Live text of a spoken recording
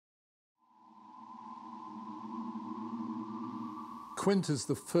Quint is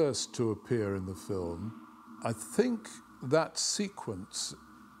the first to appear in the film. I think that sequence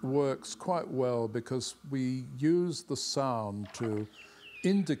works quite well because we use the sound to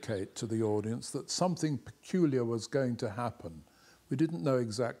indicate to the audience that something peculiar was going to happen. We didn't know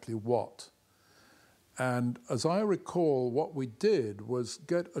exactly what. And as I recall, what we did was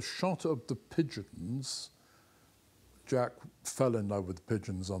get a shot of the pigeons. Jack fell in love with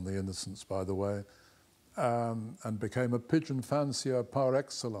pigeons on The Innocents, by the way, and became a pigeon fancier par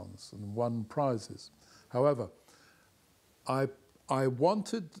excellence and won prizes. However, I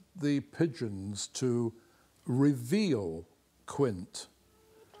wanted the pigeons to reveal Quint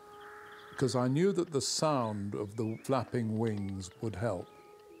because I knew that the sound of the flapping wings would help.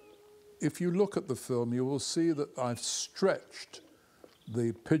 If you look at the film, you will see that I've stretched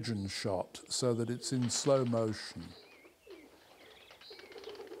the pigeon shot so that it's in slow motion.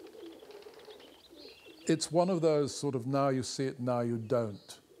 It's one of those sort of now you see it, now you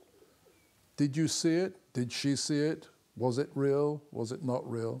don't. Did you see it? Did she see it? Was it real? Was it not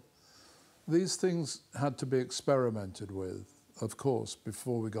real? These things had to be experimented with, of course,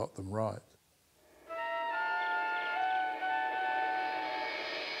 before we got them right.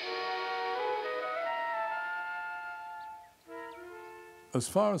 As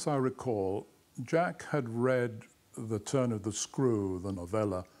far as I recall, Jack had read The Turn of the Screw, the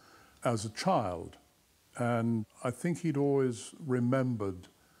novella, as a child. And I think he'd always remembered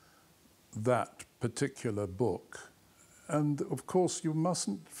that particular book. And of course, you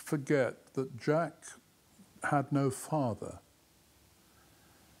mustn't forget that Jack had no father.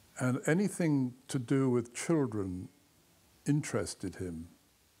 And anything to do with children interested him.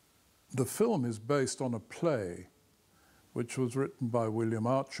 The film is based on a play which was written by William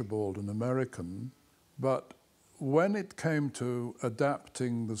Archibald, an American, but when it came to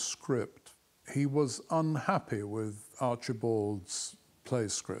adapting the script, he was unhappy with Archibald's play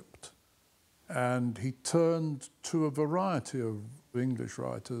script. And he turned to a variety of English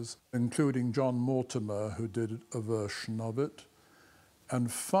writers, including John Mortimer, who did a version of it.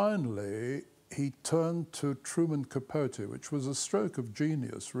 And finally, he turned to Truman Capote, which was a stroke of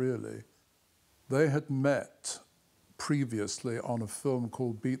genius, really. They had met previously on a film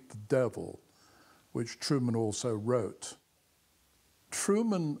called Beat the Devil, which Truman also wrote.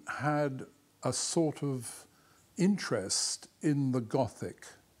 Truman had a sort of interest in the Gothic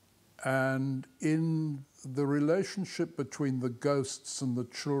and in the relationship between the ghosts and the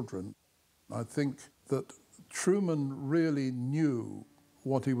children. I think that Truman really knew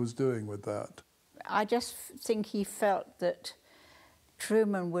what he was doing with that. I just think he felt that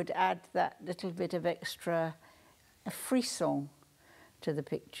Truman would add that little bit of extra frisson to the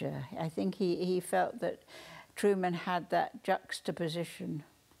picture. I think he felt that Truman had that juxtaposition,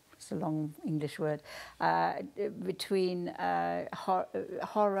 it's a long English word, between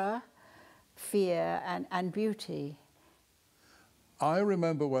horror, fear and beauty. I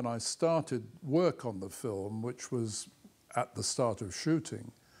remember when I started work on the film, which was at the start of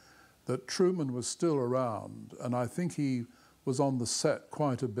shooting, that Truman was still around, and I think he was on the set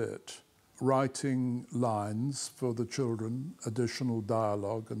quite a bit, writing lines for the children, additional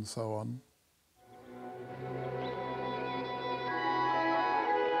dialogue and so on.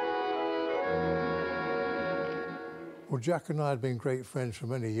 Well, Jack and I had been great friends for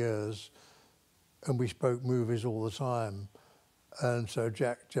many years, and we spoke movies all the time. And so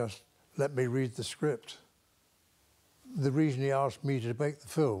Jack just let me read the script. The reason he asked me to make the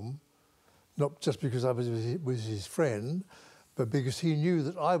film, not just because I was his friend, but because he knew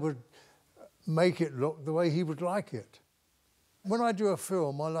that I would make it look the way he would like it. When I do a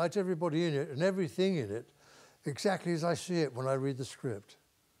film, I like everybody in it and everything in it exactly as I see it when I read the script.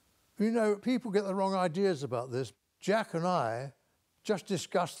 You know, people get the wrong ideas about this. Jack and I just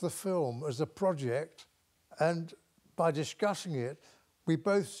discussed the film as a project, and by discussing it, we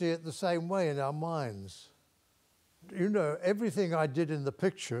both see it the same way in our minds. You know, everything I did in the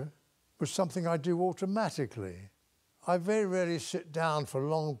picture was something I do automatically. I very rarely sit down for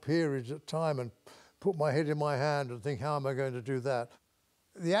long periods of time and put my head in my hand and think, how am I going to do that?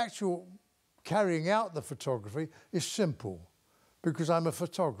 The actual carrying out the photography is simple because I'm a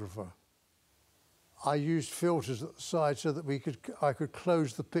photographer. I used filters at the side so that I could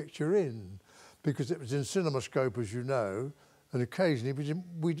close the picture in because it was in CinemaScope, as you know, and occasionally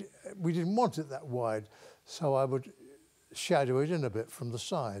we didn't want it that wide, so I would shadow it in a bit from the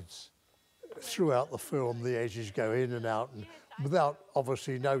sides. Throughout the film, the edges go in and out, and without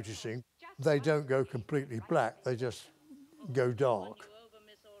obviously noticing, they don't go completely black, they just go dark.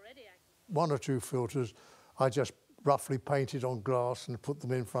 One or two filters I just roughly painted on glass and put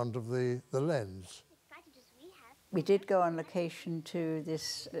them in front of the lens. We did go on location to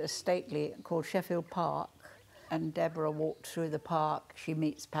this stately called Sheffield Park, and Deborah walked through the park. She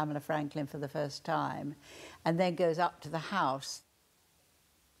meets Pamela Franklin for the first time, and then goes up to the house.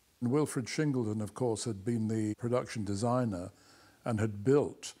 Wilfred Shingleton, of course, had been the production designer and had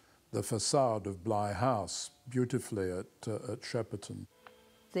built the facade of Bly House beautifully at Shepperton.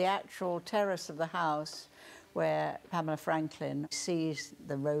 The actual terrace of the house where Pamela Franklin sees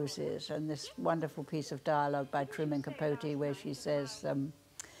the roses, and this wonderful piece of dialogue by Truman Capote where she says,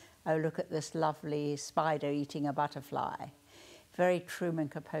 oh, look at this lovely spider eating a butterfly. Very Truman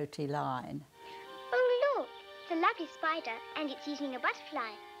Capote line. Oh, look, it's a lovely spider and it's eating a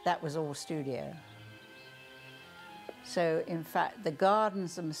butterfly. That was all studio. So, in fact, the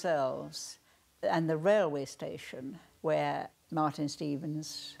gardens themselves and the railway station where Martin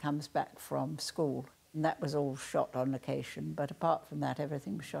Stevens comes back from school, and that was all shot on location, but apart from that,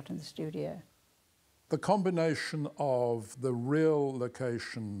 everything was shot in the studio. The combination of the real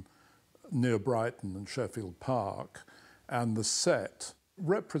location near Brighton and Sheffield Park and the set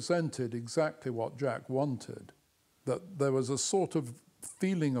represented exactly what Jack wanted, that there was a sort of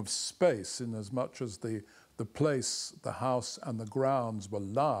feeling of space in as much as the place, the house and the grounds were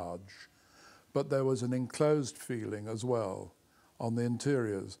large, but there was an enclosed feeling as well on the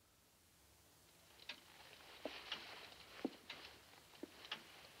interiors.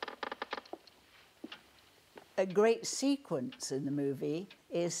 A great sequence in the movie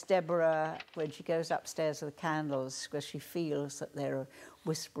is Deborah, when she goes upstairs with the candles, because she feels that there are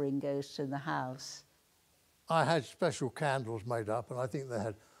whispering ghosts in the house. I had special candles made up, and I think they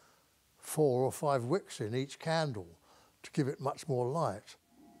had 4 or 5 wicks in each candle to give it much more light.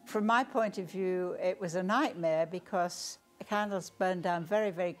 From my point of view, it was a nightmare because the candles burned down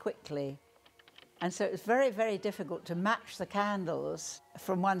very, very quickly. And so it was very, very difficult to match the candles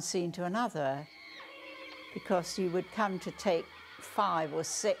from one scene to another, because you would come to take 5 or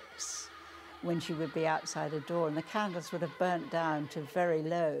 6 when she would be outside a door, and the candles would have burnt down to very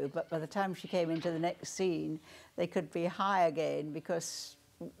low, but by the time she came into the next scene, they could be high again, because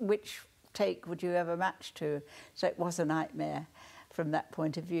which take would you ever match to? So it was a nightmare from that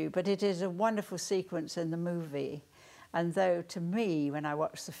point of view. But it is a wonderful sequence in the movie. And though to me, when I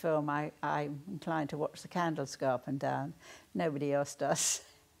watch the film, I'm inclined to watch the candles go up and down, nobody else does.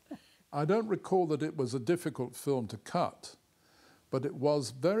 I don't recall that it was a difficult film to cut, but it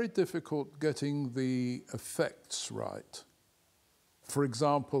was very difficult getting the effects right. For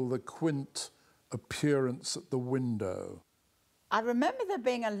example, the Quint appearance at the window. I remember there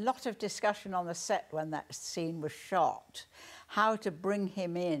being a lot of discussion on the set when that scene was shot, how to bring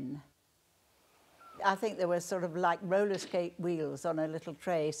him in. I think there were sort of like roller skate wheels on a little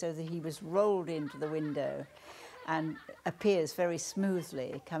tray so that he was rolled into the window and appears very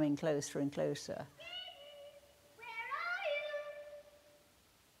smoothly, coming closer and closer.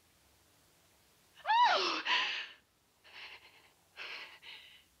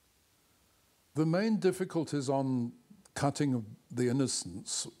 The main difficulties on cutting of The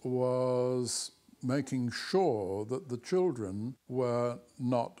Innocents was making sure that the children were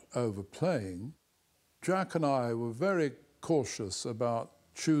not overplaying. Jack and I were very cautious about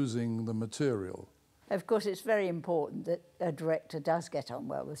choosing the material. Of course, it's very important that a director does get on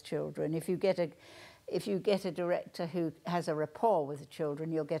well with children. If you get a director who has a rapport with the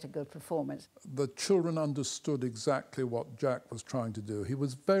children, you'll get a good performance. The children understood exactly what Jack was trying to do. He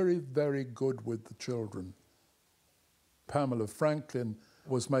was very, very good with the children. Pamela Franklin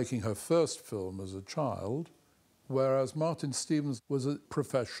was making her first film as a child, whereas Martin Stevens was a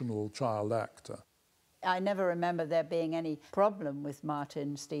professional child actor. I never remember there being any problem with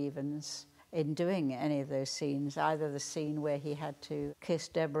Martin Stevens in doing any of those scenes, either the scene where he had to kiss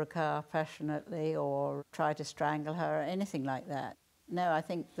Deborah Kerr passionately or try to strangle her or anything like that. No, I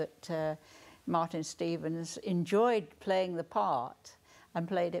think that Martin Stevens enjoyed playing the part and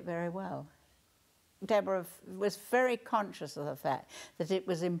played it very well. Deborah was very conscious of the fact that it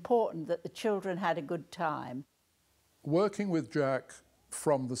was important that the children had a good time. Working with Jack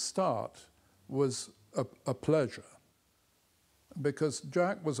from the start was a pleasure, because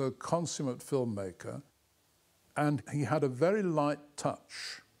Jack was a consummate filmmaker and he had a very light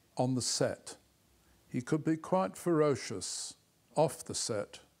touch on the set. He could be quite ferocious off the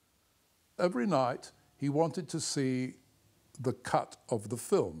set. Every night he wanted to see the cut of the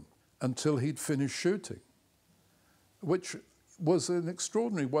film until he'd finished shooting, which was an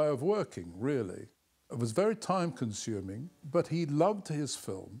extraordinary way of working, really. It was very time-consuming, but he loved his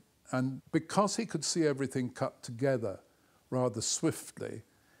film, and because he could see everything cut together rather swiftly,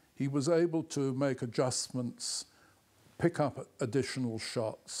 he was able to make adjustments, pick up additional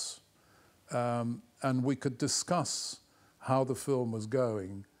shots, and we could discuss how the film was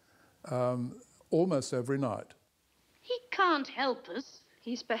going almost every night. He can't help us.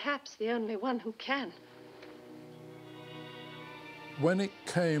 He's perhaps the only one who can. When it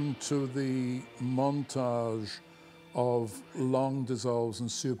came to the montage of long dissolves and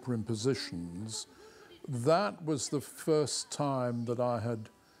superimpositions, that was the first time that I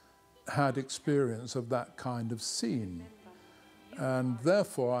had experience of that kind of scene. And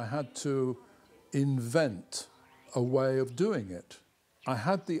therefore I had to invent a way of doing it. I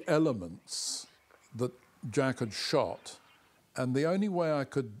had the elements that Jack had shot, and the only way I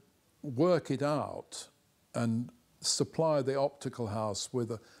could work it out and supply the optical house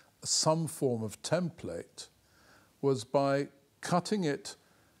with some form of template was by cutting it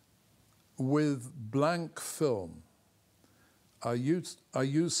with blank film. I used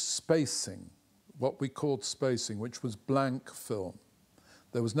spacing, what we called spacing, which was blank film.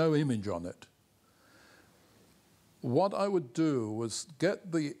 There was no image on it. What I would do was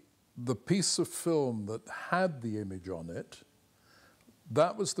get the piece of film that had the image on it.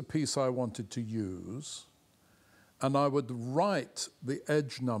 That was the piece I wanted to use, and I would write the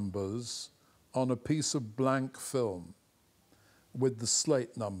edge numbers on a piece of blank film with the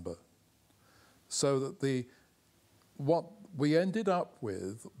slate number, so that what we ended up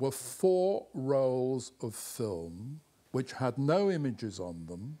with were 4 rolls of film which had no images on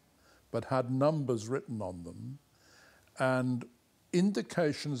them, but had numbers written on them, and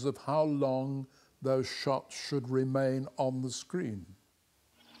indications of how long those shots should remain on the screen.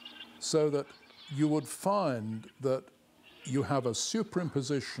 So that you would find that you have a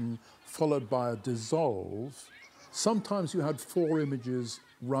superimposition followed by a dissolve. Sometimes you had 4 images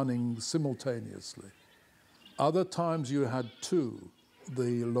running simultaneously. Other times you had 2.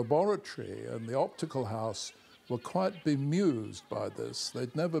 The laboratory and the optical house were quite bemused by this.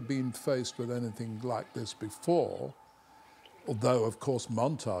 They'd never been faced with anything like this before, although, of course,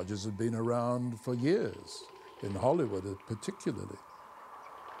 montages had been around for years, in Hollywood particularly.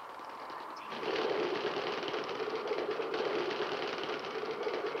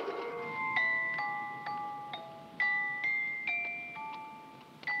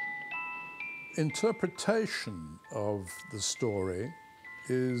 Interpretation of the story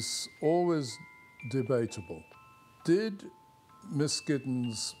is always debatable. Did Miss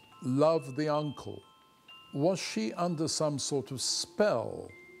Giddens love the uncle? Was she under some sort of spell?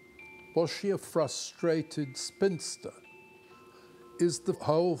 Was she a frustrated spinster? Is the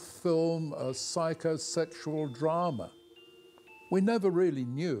whole film a psychosexual drama? We never really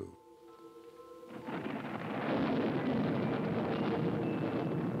knew.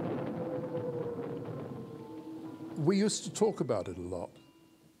 We used to talk about it a lot.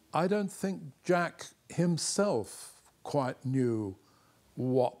 I don't think Jack himself quite knew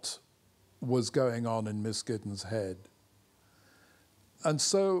what was going on in Miss Giddens' head. And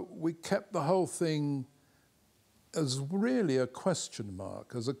so we kept the whole thing as really a question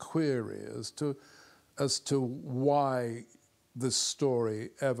mark, as a query, as to why this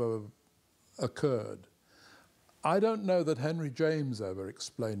story ever occurred. I don't know that Henry James ever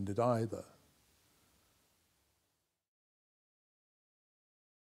explained it either.